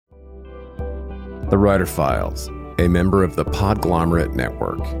The Writer Files, a member of the Podglomerate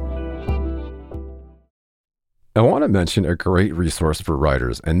Network. I want to mention a great resource for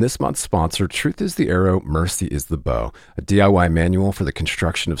writers, and this month's sponsor, Truth is the Arrow, Mercy is the Bow, a DIY manual for the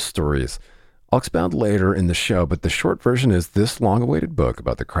construction of stories. I'll expound later in the show, but the short version is this long-awaited book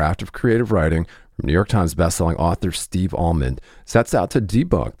about the craft of creative writing from New York Times bestselling author Steve Almond sets out to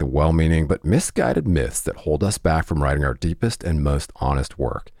debunk the well-meaning but misguided myths that hold us back from writing our deepest and most honest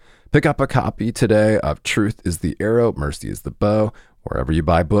work. Pick up a copy today of Truth is the Arrow, Mercy is the Bow, wherever you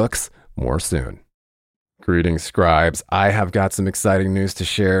buy books. More soon. Greetings, scribes. I have got some exciting news to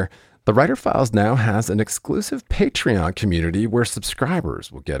share. The Writer Files now has an exclusive Patreon community where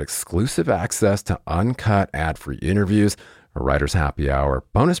subscribers will get exclusive access to uncut ad-free interviews, a writer's happy hour,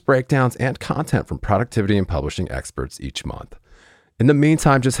 bonus breakdowns, and content from productivity and publishing experts each month. In the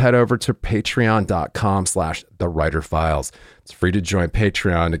meantime, just head over to patreon.com/thewriterfiles. It's free to join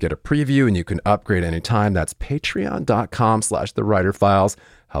Patreon to get a preview, and you can upgrade anytime. That's patreon.com/thewriterfiles.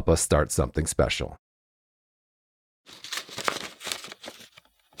 Help us start something special.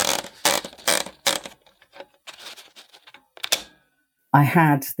 I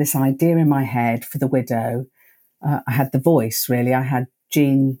had this idea in my head for The Widow. I had the voice, really. I had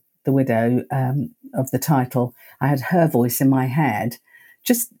Jean, the widow, of the title. I had her voice in my head,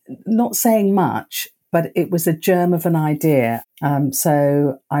 just not saying much, but it was a germ of an idea.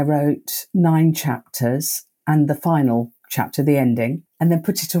 So I wrote 9 chapters and the final chapter, the ending, and then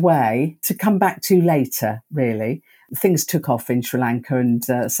put it away to come back to later, really. Things took off in Sri Lanka and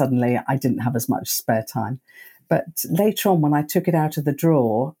suddenly I didn't have as much spare time. But later on, when I took it out of the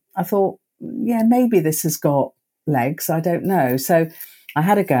drawer, I thought, yeah, maybe this has got legs. I don't know. So I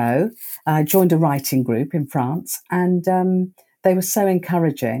had a go. I joined a writing group in France and they were so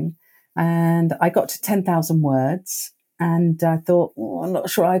encouraging. And I got to 10,000 words and I thought, I'm not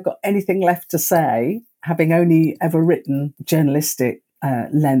sure I've got anything left to say, having only ever written journalistic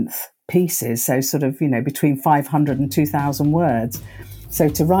length pieces. So sort of, between 500 and 2,000 words. So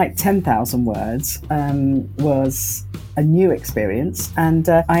to write 10,000 words was a new experience. And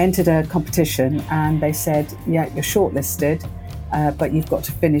I entered a competition and they said, yeah, you're shortlisted, but you've got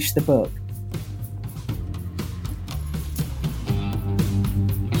to finish the book.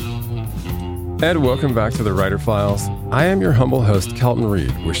 And welcome back to the Writer Files. I am your humble host, Kelton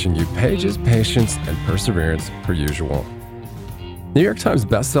Reed, wishing you pages, patience, and perseverance per usual. New York Times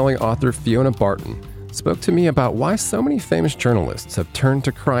bestselling author Fiona Barton spoke to me about why so many famous journalists have turned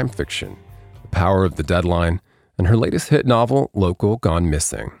to crime fiction, the power of the deadline, and her latest hit novel, Local Gone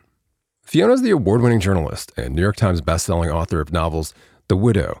Missing. Fiona is the award-winning journalist and New York Times bestselling author of novels The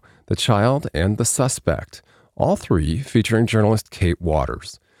Widow, The Child, and The Suspect, all 3 featuring journalist Kate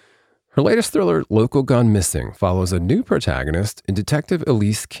Waters. Her latest thriller, Local Gone Missing, follows a new protagonist in Detective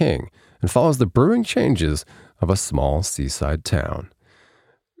Elise King and follows the brewing changes of a small seaside town.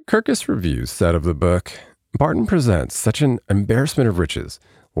 Kirkus Reviews said of the book, Barton presents such an embarrassment of riches,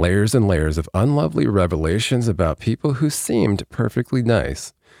 layers and layers of unlovely revelations about people who seemed perfectly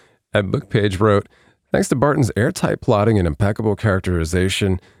nice. At Bookpage wrote, thanks to Barton's airtight plotting and impeccable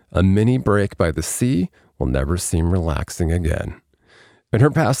characterization, a mini break by the sea will never seem relaxing again. In her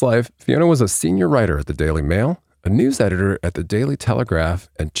past life, Fiona was a senior writer at the Daily Mail, a news editor at the Daily Telegraph,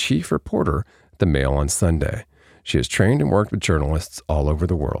 and chief reporter at the Mail on Sunday. She has trained and worked with journalists all over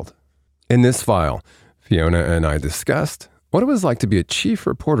the world. In this file, Fiona and I discussed what it was like to be a chief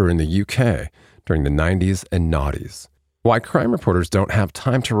reporter in the UK during the 90s and noughties, why crime reporters don't have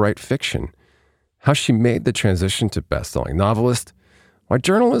time to write fiction, how she made the transition to best-selling novelist, why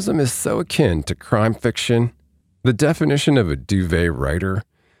journalism is so akin to crime fiction, the definition of a duvet writer,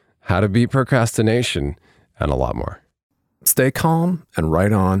 how to beat procrastination, and a lot more. Stay calm and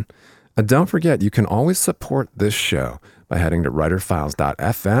write on. And don't forget, you can always support this show by heading to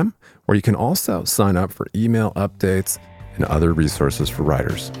writerfiles.fm, where you can also sign up for email updates and other resources for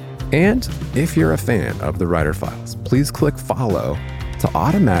writers. And if you're a fan of the Writer Files, please click follow to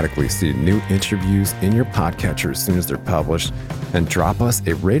automatically see new interviews in your podcatcher as soon as they're published, and drop us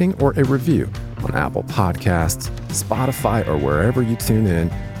a rating or a review on Apple Podcasts, Spotify, or wherever you tune in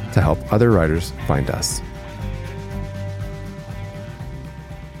to help other writers find us.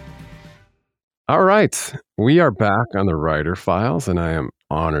 All right, we are back on the Writer Files, and I am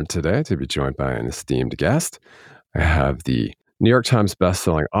honored today to be joined by an esteemed guest. I have the New York Times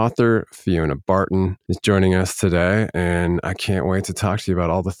bestselling author Fiona Barton is joining us today, and I can't wait to talk to you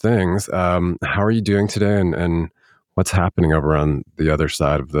about all the things. How are you doing today, and what's happening over on the other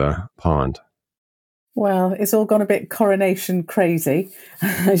side of the pond? Well, it's all gone a bit coronation crazy,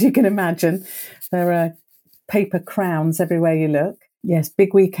 as you can imagine. There are paper crowns everywhere you look. Yes,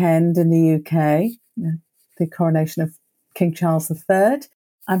 big weekend in the UK. the coronation of King Charles III.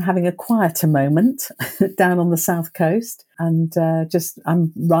 I'm having a quieter moment down on the south coast, and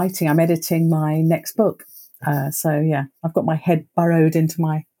I'm editing my next book. I've got my head burrowed into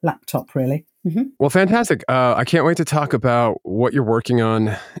my laptop, really. Mm-hmm. Well, fantastic. I can't wait to talk about what you're working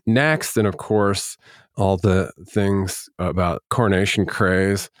on next, and of course, all the things about coronation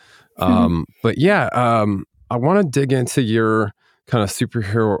craze. But yeah, I want to dig into your kind of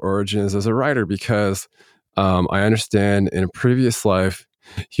superhero origins as a writer, because I understand in a previous life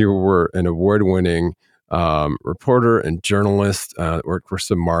you were an award-winning reporter and journalist, worked for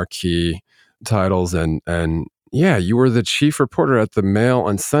some marquee titles, and yeah, you were the chief reporter at the Mail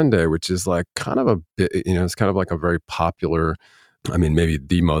on Sunday, which is like kind of a bit, it's kind of like a very popular, I mean, maybe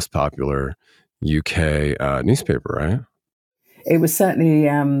the most popular UK newspaper, right? It was certainly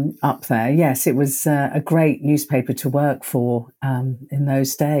up there. Yes, it was a great newspaper to work for in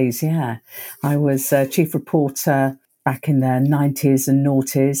those days. Yeah, I was chief reporter back in the 90s and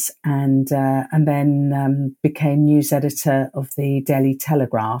noughties, and then became news editor of the Daily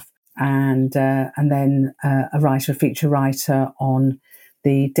Telegraph, and then a writer, a feature writer on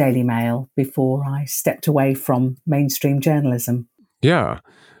the Daily Mail before I stepped away from mainstream journalism. Yeah.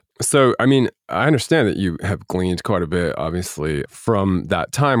 So, I mean, I understand that you have gleaned quite a bit, obviously, from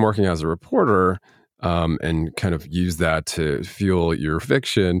that time working as a reporter, and kind of use that to fuel your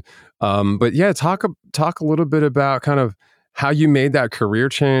fiction. But yeah, talk a little bit about kind of how you made that career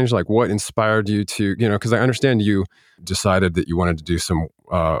change, like what inspired you to, because I understand you decided that you wanted to do some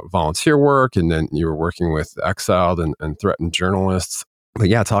volunteer work, and then you were working with exiled and threatened journalists. But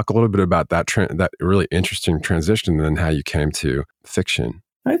yeah, talk a little bit about that that really interesting transition, and then how you came to fiction.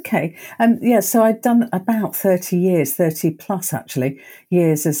 Okay. So I'd done about 30 years, 30 plus actually,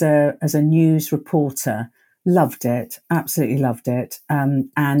 years as a news reporter. Loved it, absolutely loved it.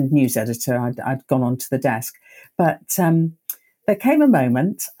 And news editor, I'd gone onto the desk. But there came a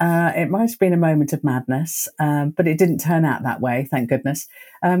moment, it might have been a moment of madness, but it didn't turn out that way, thank goodness,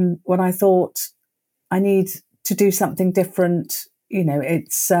 when I thought I need to do something different.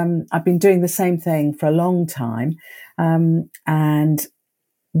 I've been doing the same thing for a long time. And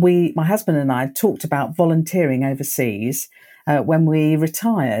my husband and I talked about volunteering overseas when we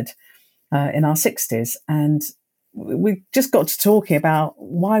retired in our 60s. And we just got to talking about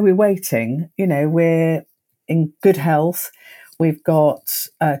why we're waiting. We're in good health. We've got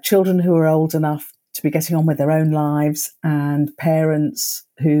children who are old enough to be getting on with their own lives, and parents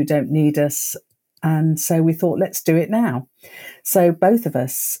who don't need us. And so we thought, let's do it now. So both of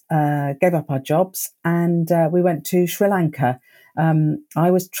us gave up our jobs, and we went to Sri Lanka.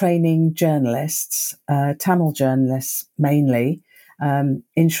 I was training journalists, Tamil journalists mainly,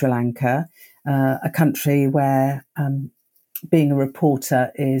 in Sri Lanka, a country where being a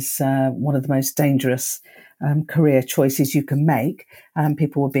reporter is one of the most dangerous career choices you can make.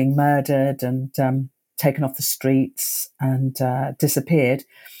 People were being murdered and taken off the streets and disappeared.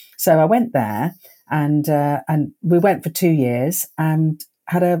 So I went there, and we went for 2 years and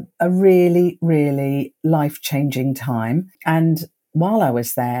had a really, really life-changing time. And while I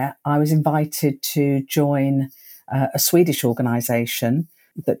was there, I was invited to join a Swedish organisation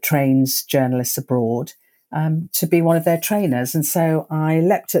that trains journalists abroad, to be one of their trainers. And so I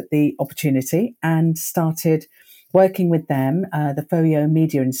leapt at the opportunity and started working with them, the FOIO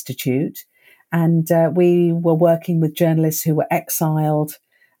Media Institute. And we were working with journalists who were exiled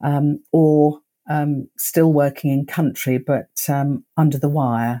or still working in country, but under the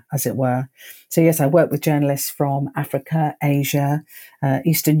wire, as it were. So yes, I worked with journalists from Africa, Asia,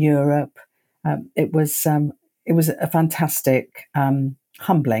 Eastern Europe. It was a fantastic,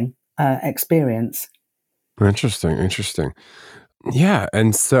 humbling experience. Interesting. Yeah,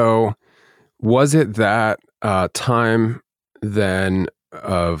 and so was it that time then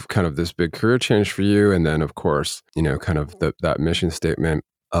of kind of this big career change for you, and then of course, kind of that mission statement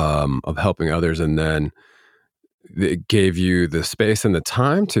of helping others, and then it gave you the space and the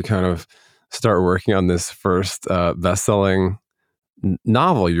time to kind of start working on this first best-selling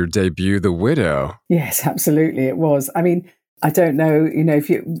novel, your debut, The Widow? Yes, absolutely, it was. I mean, I don't know,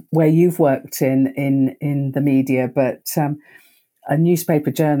 where you've worked in the media, but a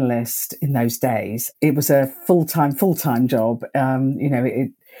newspaper journalist in those days, it was a full-time job.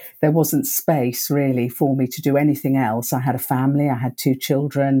 There wasn't space really for me to do anything else. I had a family, I had 2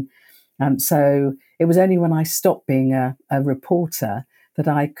 children. So it was only when I stopped being a reporter that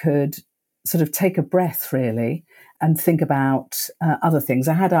I could sort of take a breath really and think about other things.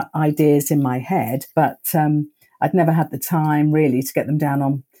 I had ideas in my head, but I'd never had the time really to get them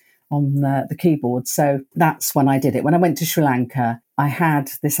down on the keyboard. So that's when I did it. When I went to Sri Lanka, I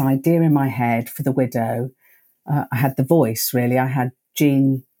had this idea in my head for the widow. I had the voice, really. I had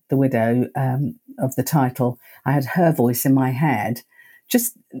Jean, the widow of the title. I had her voice in my head,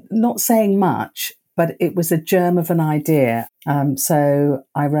 just not saying much, but it was a germ of an idea. So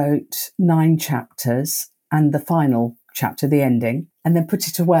I wrote 9 chapters and the final chapter, the ending, and then put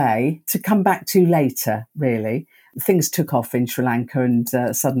it away to come back to later, really. Things took off in Sri Lanka and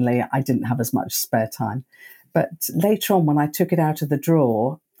suddenly I didn't have as much spare time. But later on, when I took it out of the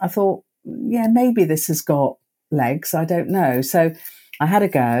drawer, I thought, yeah, maybe this has got legs. I don't know. So I had a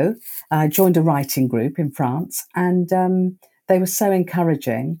go. I joined a writing group in France and they were so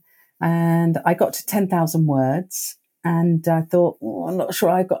encouraging. And I got to 10,000 words and I thought, I'm not sure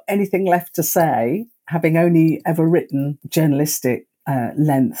I've got anything left to say, having only ever written journalistic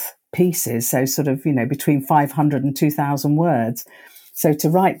length pieces. So sort of, between 500 and 2,000 words. So to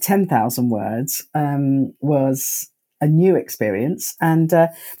write 10,000 words was a new experience. And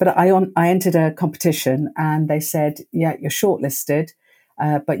but I entered a competition and they said, yeah, you're shortlisted,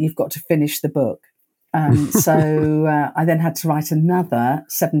 but you've got to finish the book. So I then had to write another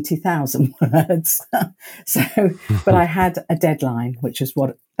 70,000 words. But I had a deadline, which is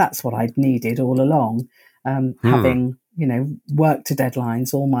that's what I'd needed all along, having, worked to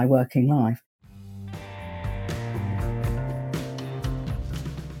deadlines all my working life.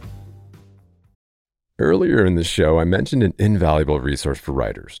 Earlier in the show, I mentioned an invaluable resource for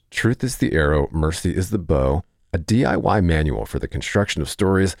writers. Truth is the Arrow, Mercy is the Bow, a DIY manual for the construction of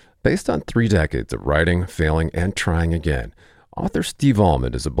stories based on 3 decades of writing, failing, and trying again. Author Steve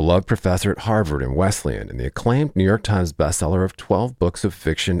Almond is a beloved professor at Harvard and Wesleyan and the acclaimed New York Times bestseller of 12 books of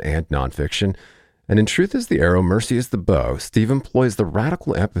fiction and nonfiction. And in Truth is the Arrow, Mercy is the Bow, Steve employs the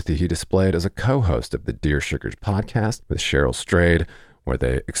radical empathy he displayed as a co-host of the Dear Sugars podcast with Cheryl Strayed, where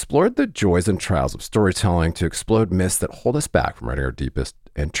they explored the joys and trials of storytelling to explode myths that hold us back from writing our deepest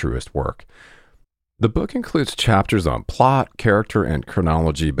and truest work. The book includes chapters on plot, character, and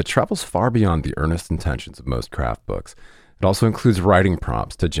chronology, but travels far beyond the earnest intentions of most craft books. It also includes writing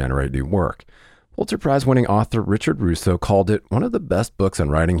prompts to generate new work. Pulitzer Prize-winning author Richard Russo called it one of the best books on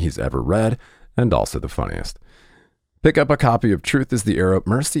writing he's ever read, and also the funniest. Pick up a copy of Truth is the Arrow,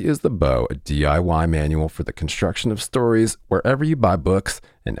 Mercy is the Bow, a DIY manual for the construction of stories, wherever you buy books,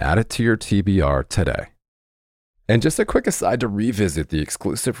 and add it to your TBR today. And just a quick aside to revisit the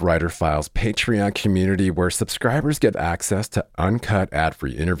exclusive Writer Files Patreon community where subscribers get access to uncut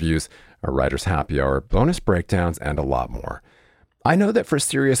ad-free interviews, a writer's happy hour, bonus breakdowns, and a lot more. I know that for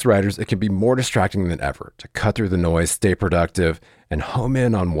serious writers, it can be more distracting than ever to cut through the noise, stay productive, and home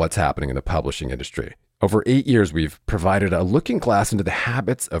in on what's happening in the publishing industry. Over 8 years, we've provided a looking glass into the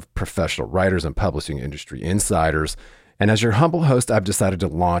habits of professional writers and publishing industry insiders. And as your humble host, I've decided to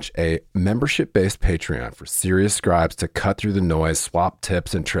launch a membership-based Patreon for serious scribes to cut through the noise, swap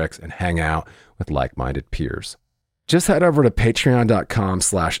tips and tricks, and hang out with like-minded peers. Just head over to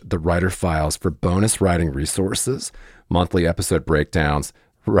patreon.com/thewriterfiles for bonus writing resources, monthly episode breakdowns,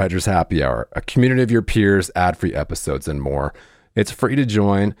 writer's happy hour, a community of your peers, ad-free episodes, and more. It's free to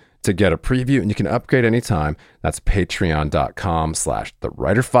join, to get a preview, and you can upgrade anytime. That's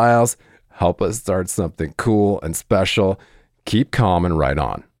patreon.com/thewriterfiles. Help us start something cool and special. Keep calm and write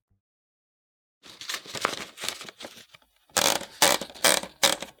on.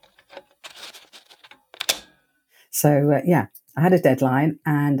 So, I had a deadline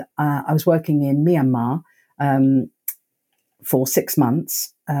and I was working in Myanmar for 6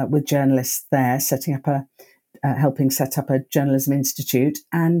 months with journalists there, helping set up a journalism institute.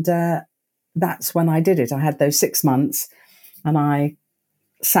 And that's when I did it. I had those 6 months and I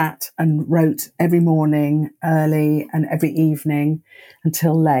sat and wrote every morning early and every evening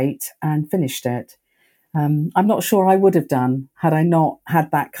until late and finished it. I'm not sure I would have done had I not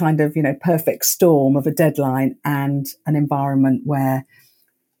had that kind of, perfect storm of a deadline and an environment where,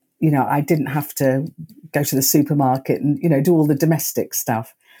 I didn't have to go to the supermarket and, do all the domestic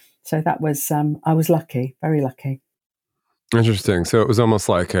stuff. So that was, I was lucky, very lucky. Interesting. So it was almost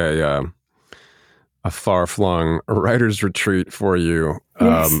like a far-flung writer's retreat for you.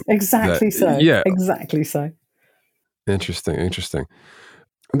 Yes, exactly so. Yeah. Exactly so. Interesting.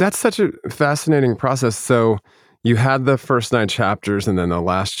 That's such a fascinating process. So you had the first 9 chapters and then the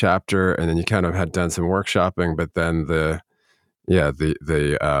last chapter, and then you kind of had done some workshopping, but then the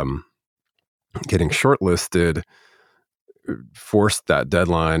getting shortlisted forced that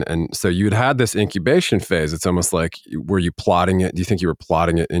deadline. And so you'd had this incubation phase. It's almost like, were you plotting it? Do you think you were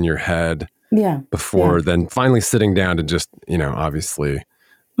plotting it in your head? Before then finally sitting down to just, obviously,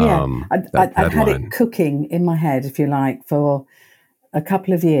 I'd had it cooking in my head, if you like, for a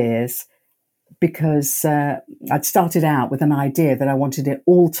couple of years because I'd started out with an idea that I wanted it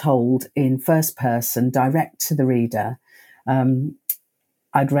all told in first person, direct to the reader.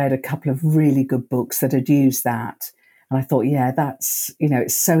 I'd read a couple of really good books that had used that. And I thought, yeah, that's,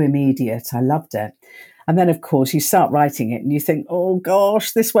 it's so immediate. I loved it. And then, of course, you start writing it and you think, oh,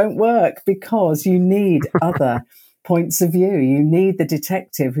 gosh, this won't work, because you need other points of view. You need the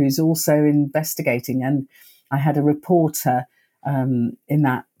detective who's also investigating. And I had a reporter in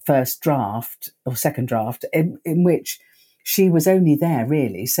that first draft or second draft in which she was only there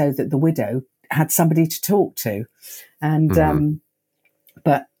really so that the widow had somebody to talk to. And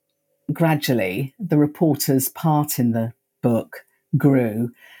but gradually the reporter's part in the book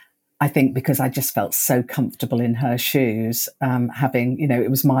grew, I think, because I just felt so comfortable in her shoes, having, it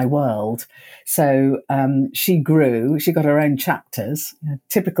was my world. So she grew, she got her own chapters,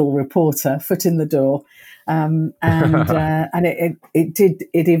 typical reporter, foot in the door. And it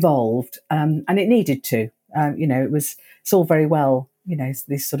evolved, and it needed to. It's all very well,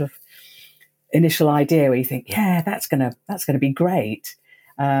 this sort of initial idea where you think, yeah, that's gonna be great,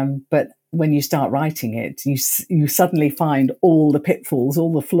 but when you start writing it, you suddenly find all the pitfalls,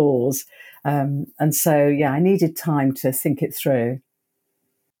 all the flaws, and so I needed time to think it through.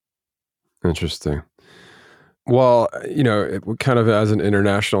 Interesting. Well, kind of as an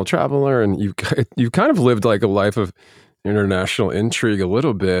international traveler, and you've kind of lived like a life of international intrigue a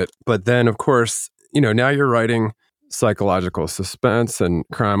little bit, but then of course, now you're writing psychological suspense and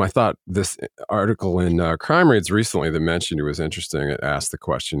crime. I thought this article in Crime Reads recently that mentioned it was interesting. It asked the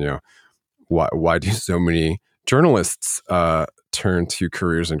question, why do so many journalists turn to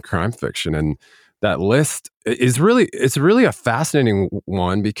careers in crime fiction? And that list it's really a fascinating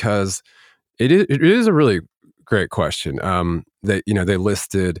one, because it is a really great question. They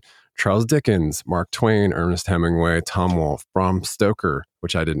listed Charles Dickens, Mark Twain, Ernest Hemingway, Tom Wolfe, Bram Stoker,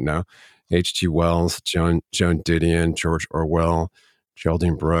 which I didn't know, H.G. Wells, Joan Didion, George Orwell,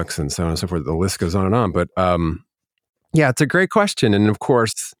 Geraldine Brooks, and so on and so forth. The list goes on and on. But it's a great question. And of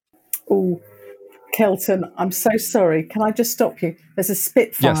course... Oh, Kelton, I'm so sorry. Can I just stop you? There's a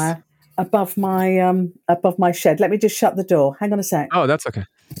Spitfire above my shed. Let me just shut the door. Hang on a sec. Oh, that's okay.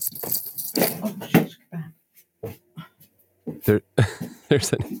 Oh, shit.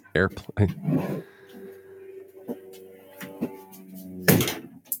 There's an airplane.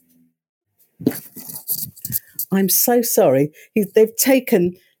 I'm so sorry. They've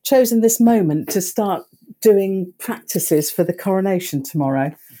chosen this moment to start doing practices for the coronation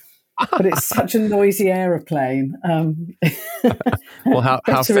tomorrow. But it's such a noisy aeroplane. Well,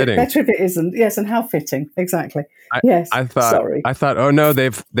 how fitting. Better if it isn't. Yes, and how fitting. Exactly. I thought, oh no,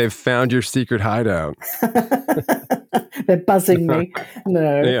 they've found your secret hideout. They're buzzing me.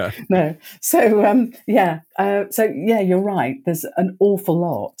 No. So you're right. There's an awful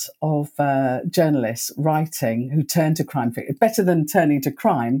lot of journalists writing who turn to crime fiction. Better than turning to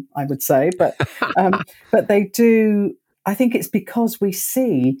crime, I would say. But they do. I think it's because we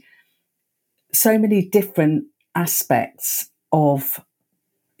see so many different aspects of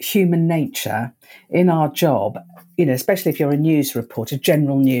human nature in our job, especially if you're a news reporter,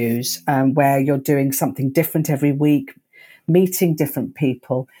 general news, where you're doing something different every week, meeting different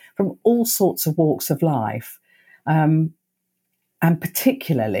people from all sorts of walks of life. And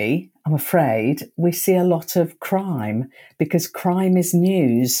particularly, I'm afraid, we see a lot of crime, because crime is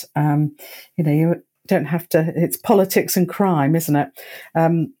news. You don't have to, it's politics and crime, isn't it?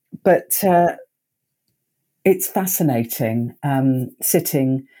 But it's fascinating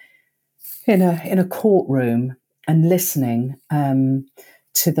sitting in a courtroom and listening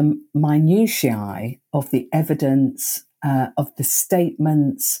to the minutiae of the evidence, of the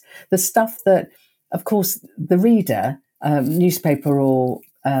statements, the stuff that, of course, the reader, newspaper or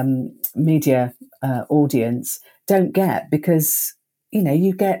media audience don't get, because,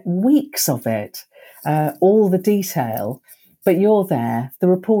 you get weeks of it, all the detail. But you're there, the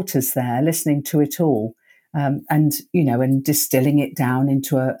reporter's there, listening to it all, and distilling it down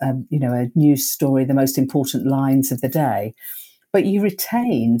into a news story, the most important lines of the day. But you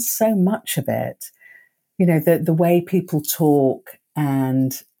retain so much of it, the way people talk,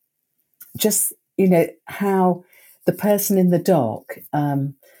 and just how the person in the dock,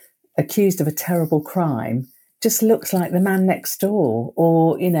 accused of a terrible crime, just looks like the man next door,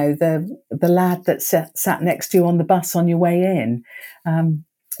 or the lad that sat next to you on the bus on your way in.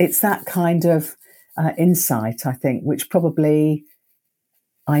 It's that kind of insight, I think, which probably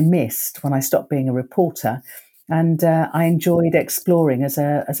I missed when I stopped being a reporter, and I enjoyed exploring as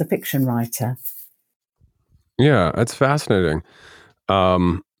a fiction writer. Yeah, it's fascinating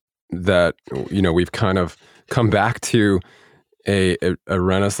that we've kind of come back to a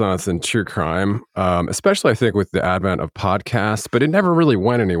renaissance in true crime, especially I think with the advent of podcasts. But it never really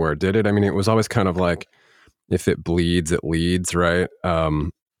went anywhere, did it? I mean, it was always kind of like, if it bleeds, it leads, right?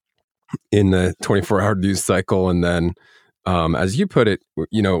 In the 24-hour news cycle, and then as you put it,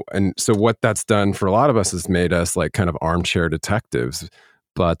 and so what that's done for a lot of us is made us like kind of armchair detectives,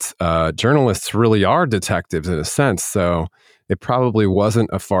 but journalists really are detectives in a sense. So it probably wasn't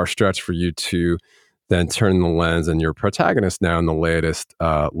a far stretch for you to then turn the lens, and your protagonist now in the latest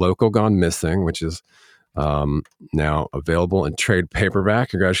Local Gone Missing, which is now available in trade paperback.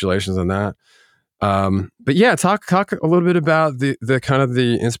 Congratulations on that. But yeah, talk a little bit about the kind of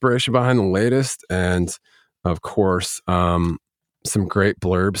the inspiration behind the latest, and of course, some great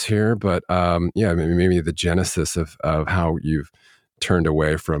blurbs here. But yeah, maybe the genesis of how you've turned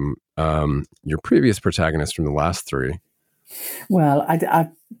away from your previous protagonist from the last three. Well,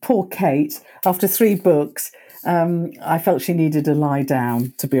 poor Kate, after 3 books, I felt she needed to lie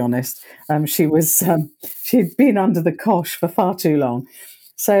down, to be honest. She'd been under the cosh for far too long.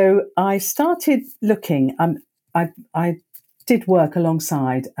 So I started looking. I did work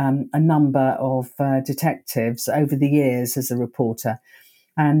alongside a number of detectives over the years as a reporter.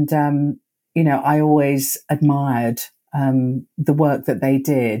 And, I always admired the work that they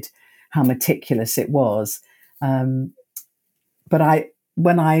did, how meticulous it was. But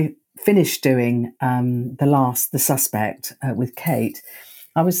when I finished doing The Suspect with Kate,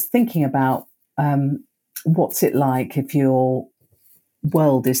 I was thinking about what's it like if your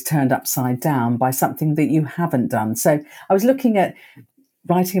world is turned upside down by something that you haven't done. So I was looking at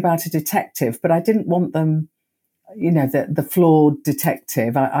writing about a detective, but I didn't want them, the flawed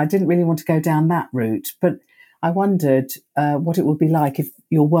detective. I didn't really want to go down that route, but I wondered what it would be like if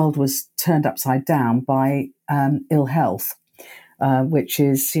your world was turned upside down by ill health. Which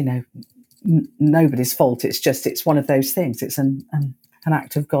is, nobody's fault. It's one of those things. It's an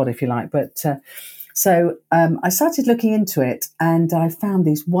act of God, if you like. But so I started looking into it, and I found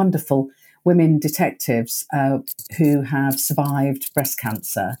these wonderful women detectives who have survived breast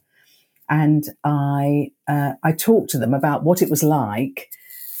cancer, and I talked to them about what it was like.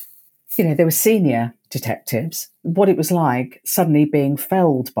 They were senior detectives. What it was like suddenly being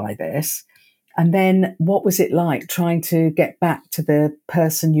felled by this. And then what was it like trying to get back to the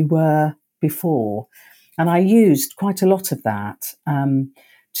person you were before? And I used quite a lot of that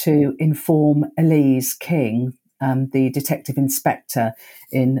to inform Elise King, the detective inspector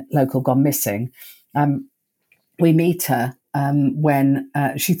in Local Gone Missing. We meet her when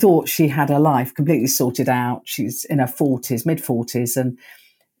she thought she had her life completely sorted out. She's in her 40s, mid-40s, and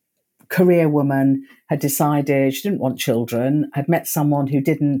career woman, had decided she didn't want children, had met someone who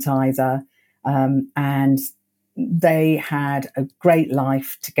didn't either. And they had a great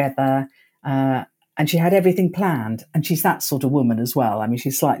life together, and she had everything planned. And she's that sort of woman as well. I mean,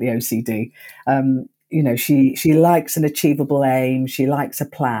 she's slightly OCD. She likes an achievable aim. She likes a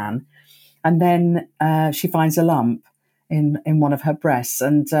plan. And then she finds a lump in one of her breasts,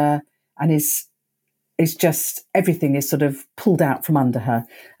 and is just everything is sort of pulled out from under her.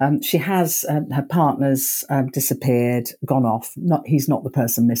 She has her partner's disappeared, gone off. He's not the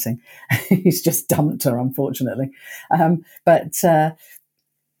person missing. He's just dumped her, unfortunately. But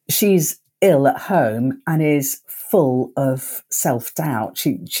she's ill at home and is full of self-doubt.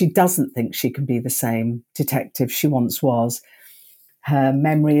 She doesn't think she can be the same detective she once was. Her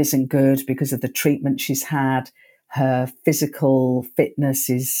memory isn't good because of the treatment she's had. Her physical fitness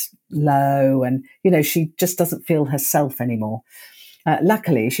is low, and she just doesn't feel herself anymore.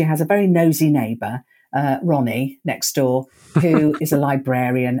 Luckily, she has a very nosy neighbour, Ronnie, next door, who is a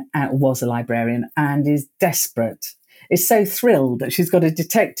librarian, was a librarian, and is desperate. Is so thrilled that she's got a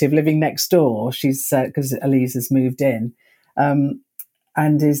detective living next door. She's because Elise has moved in, and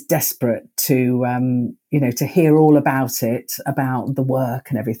is desperate to to hear all about it, about the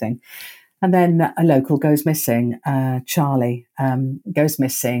work and everything. And then a local goes missing, Charlie goes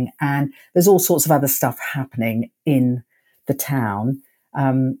missing, and there's all sorts of other stuff happening in the town.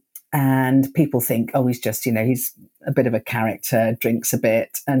 And people think, oh, he's just, he's a bit of a character, drinks a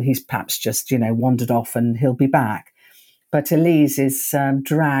bit, and he's perhaps just, wandered off and he'll be back. But Elise is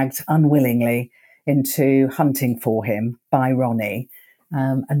dragged unwillingly into hunting for him by Ronnie.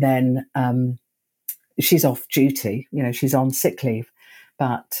 And then she's off duty, she's on sick leave.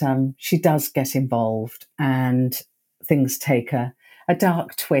 But she does get involved, and things take a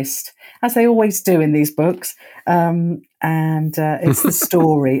dark twist, as they always do in these books. And it's the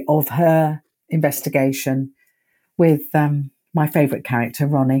story of her investigation with my favourite character,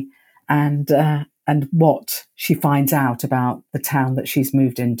 Ronnie, and what she finds out about the town that she's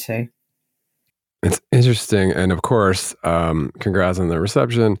moved into. It's interesting. And of course, congrats on the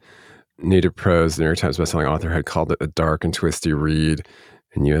reception. Native Prose, the New York Times bestselling author, had called it a dark and twisty read.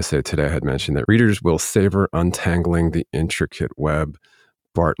 And USA Today had mentioned that readers will savor untangling the intricate web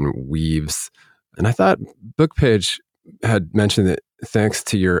Barton weaves. And I thought BookPage had mentioned that thanks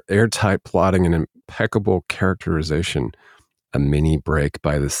to your airtight plotting and impeccable characterization, a mini break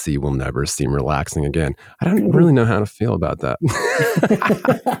by the sea will never seem relaxing again. I don't really know how to feel about that.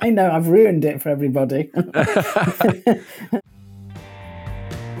 I know, I've ruined it for everybody.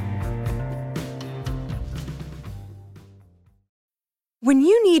 When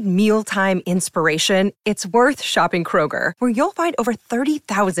you need mealtime inspiration, it's worth shopping Kroger, where you'll find over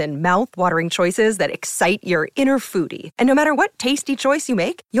 30,000 mouth-watering choices that excite your inner foodie. And no matter what tasty choice you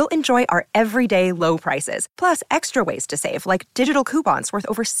make, you'll enjoy our everyday low prices, plus extra ways to save, like digital coupons worth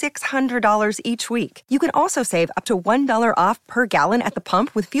over $600 each week. You can also save up to $1 off per gallon at the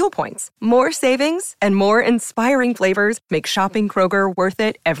pump with fuel points. More savings and more inspiring flavors make shopping Kroger worth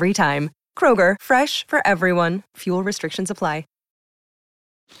it every time. Kroger, fresh for everyone. Fuel restrictions apply.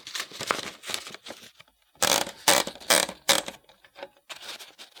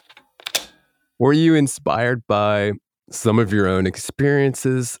 Were you inspired by some of your own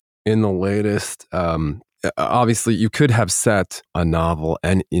experiences in the latest? Obviously, you could have set a novel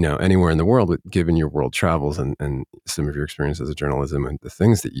and anywhere in the world, but given your world travels and some of your experiences of journalism and the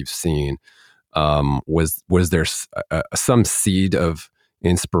things that you've seen, was there some seed of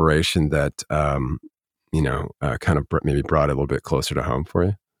inspiration that kind of maybe brought it a little bit closer to home for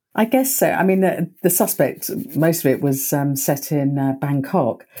you? I guess so. I mean, the Suspect, most of it was set in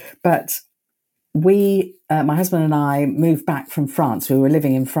Bangkok, but my husband and I moved back from France. We were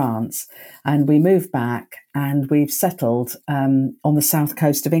living in France, and we moved back, and we've settled on the south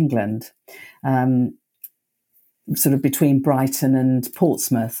coast of England, sort of between Brighton and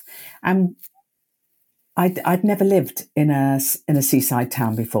Portsmouth. And I'd never lived in a seaside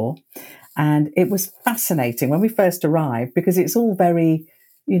town before, and it was fascinating when we first arrived because it's all very,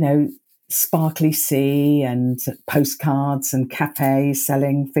 sparkly sea and postcards and cafes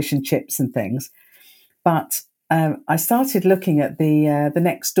selling fish and chips and things. But I started looking at the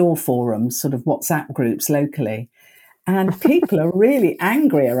next door forums, sort of WhatsApp groups locally, and people are really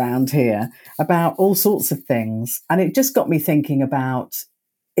angry around here about all sorts of things. And it just got me thinking about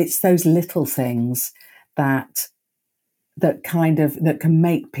it's those little things that can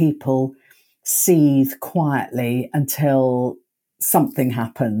make people seethe quietly until something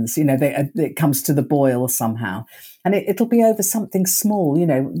happens, it comes to the boil somehow. And it'll be over something small,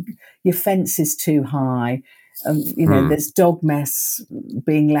 your fence is too high, there's dog mess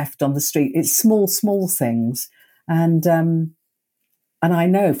being left on the street. It's small things. And I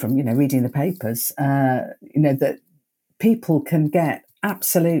know from, reading the papers, that people can get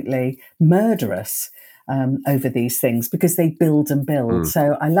absolutely murderous over these things because they build and build.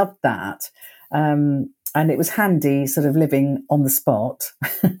 So I loved that. And it was handy sort of living on the spot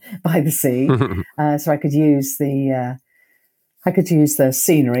by the sea. So I could use the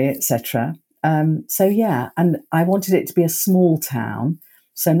scenery, etc. So yeah, and I wanted it to be a small town.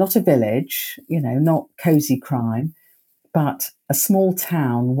 So not a village, not cozy crime, but a small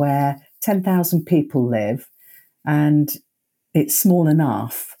town where 10,000 people live, and it's small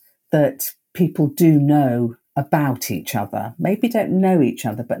enough that people do know about each other. Maybe don't know each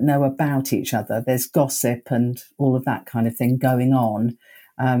other, but know about each other. There's gossip and all of that kind of thing going on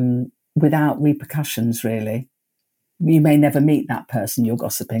without repercussions, really. You may never meet that person you're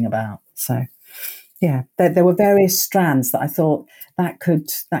gossiping about. So, yeah, there were various strands that I thought that could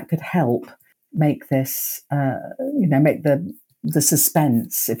help make this, make the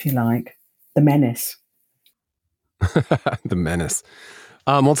suspense, if you like, the menace. The menace.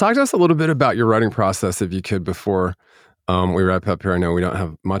 Well, talk to us a little bit about your writing process, if you could, before we wrap up here. I know we don't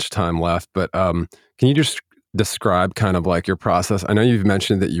have much time left, but can you just describe kind of like your process? I know you've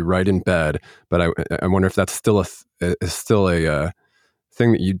mentioned that you write in bed, but I wonder if that's still a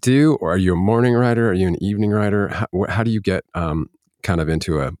thing that you do, or are you a morning writer? Are you an evening writer? How do you get kind of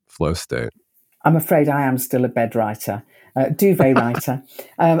into a flow state? I'm afraid I am still a bed writer, duvet writer.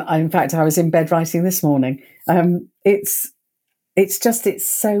 In fact, I was in bed writing this morning. It's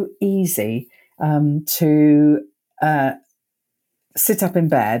so easy to sit up in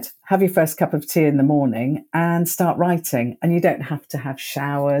bed, have your first cup of tea in the morning and start writing. And you don't have to have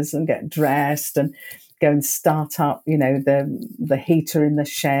showers and get dressed and go and start up, the heater in the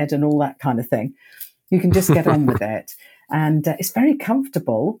shed and all that kind of thing. You can just get on with it. And it's very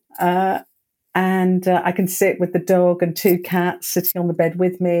comfortable. And I can sit with the dog and 2 cats sitting on the bed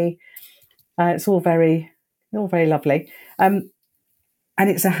with me. It's all very lovely. And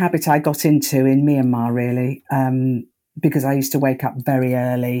it's a habit I got into in Myanmar, really, because I used to wake up very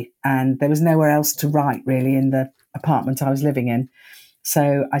early and there was nowhere else to write, really, in the apartment I was living in.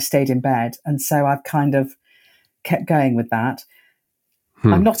 So I stayed in bed. And so I've kind of kept going with that.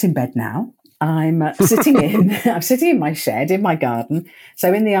 I'm not in bed now. I'm sitting in my shed, in my garden.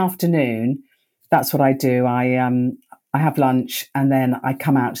 So in the afternoon, that's what I do. I have lunch and then I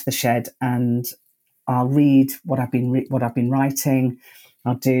come out to the shed and I'll read what I've been writing.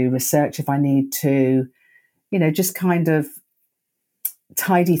 I'll do research if I need to, just kind of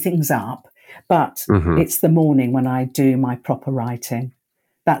tidy things up. But it's the morning when I do my proper writing.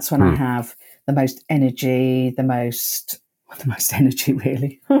 That's when I have the most energy, the most energy,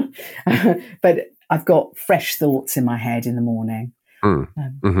 really. But I've got fresh thoughts in my head in the morning.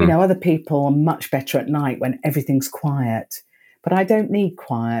 Other people are much better at night when everything's quiet, but I don't need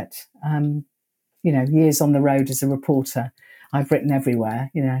quiet. Years on the road as a reporter, I've written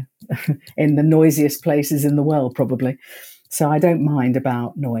everywhere, in the noisiest places in the world, probably. So I don't mind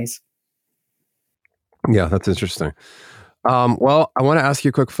about noise. Yeah, that's interesting. Well, I want to ask you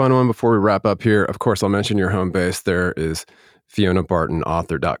a quick fun one before we wrap up here. Of course, I'll mention your home base. There is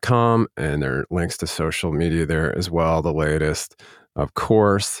FionaBartonAuthor.com, and there are links to social media there as well. The latest, of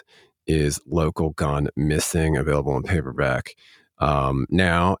course, is Local Gone Missing, available in paperback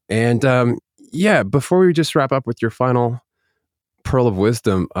now. And before we just wrap up with your final pearl of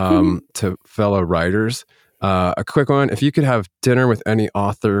wisdom to fellow writers, a quick one. If you could have dinner with any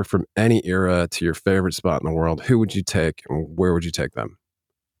author from any era to your favorite spot in the world, who would you take and where would you take them?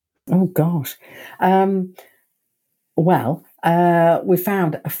 Oh, gosh. We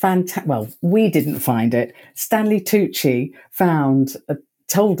found we didn't find it. Stanley Tucci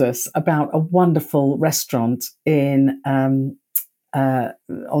told us about a wonderful restaurant on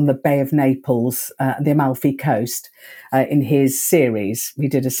the Bay of Naples, the Amalfi Coast, in his series. We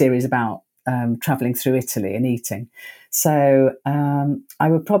did a series about traveling through Italy and eating. So I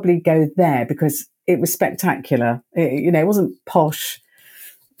would probably go there because it was spectacular. It wasn't posh.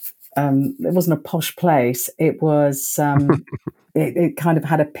 It wasn't a posh place. It was, it kind of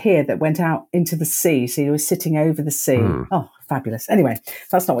had a pier that went out into the sea. So you were sitting over the sea. Oh, fabulous. Anyway,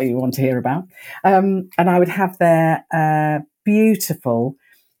 that's not what you want to hear about. And I would have their beautiful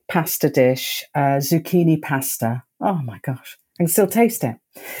pasta dish, zucchini pasta. Oh my gosh, I can still taste it.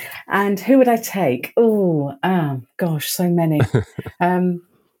 And who would I take? Oh, gosh, so many.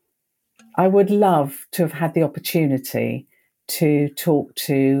 I would love to have had the opportunity to talk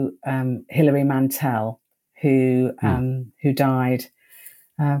to Hilary Mantel, who died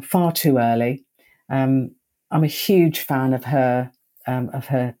far too early. I'm a huge fan of her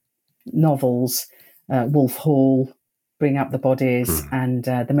novels, Wolf Hall, Bring Up the Bodies, and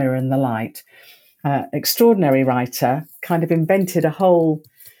The Mirror and the Light. Extraordinary writer, kind of invented a whole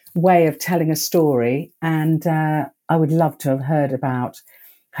way of telling a story, and I would love to have heard about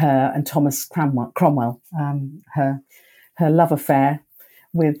her and Thomas Cromwell, her love affair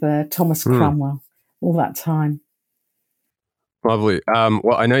with Thomas Cromwell all that time. Lovely.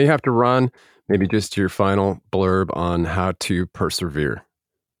 Well, I know you have to run. Maybe just your final blurb on how to persevere.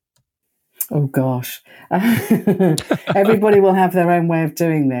 Oh, gosh. Everybody will have their own way of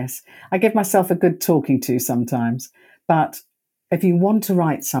doing this. I give myself a good talking to sometimes. But if you want to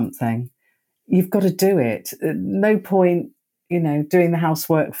write something, you've got to do it. No point, doing the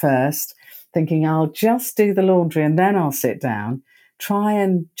housework first, thinking I'll just do the laundry and then I'll sit down. Try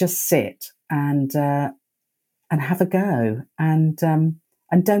and just sit and have a go and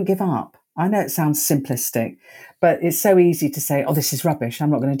don't give up. I know it sounds simplistic, but it's so easy to say, oh, this is rubbish, I'm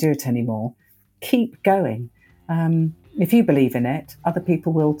not going to do it anymore. Keep going. If you believe in it, other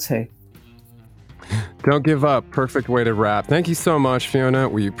people will too. Don't give up. Perfect way to wrap. Thank you so much, Fiona.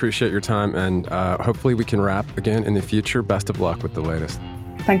 We appreciate your time, and hopefully we can wrap again in the future. Best of luck with the latest.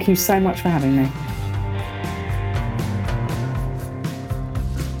 Thank you so much for having me.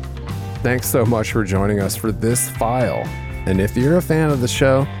 Thanks so much for joining us for this file. And if you're a fan of the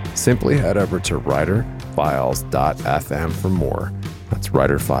show, simply head over to writerfiles.fm for more. That's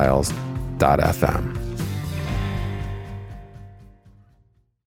writerfiles.fm.